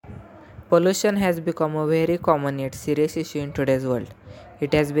Pollution has become a very common yet serious issue in today's world.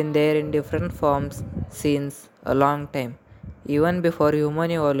 It has been there in different forms since a long time, even before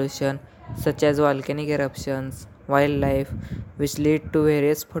human evolution, such as volcanic eruptions, wildlife, which lead to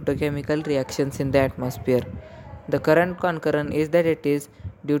various photochemical reactions in the atmosphere. The current concern is that it is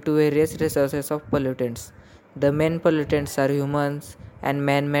due to various resources of pollutants. The main pollutants are humans and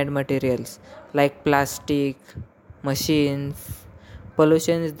man made materials like plastic, machines.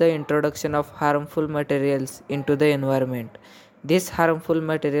 Pollution is the introduction of harmful materials into the environment. These harmful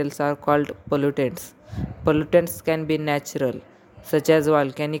materials are called pollutants. Pollutants can be natural, such as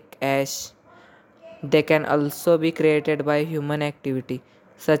volcanic ash. They can also be created by human activity,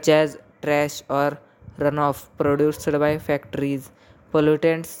 such as trash or runoff produced by factories.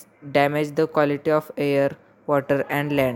 Pollutants damage the quality of air, water, and land.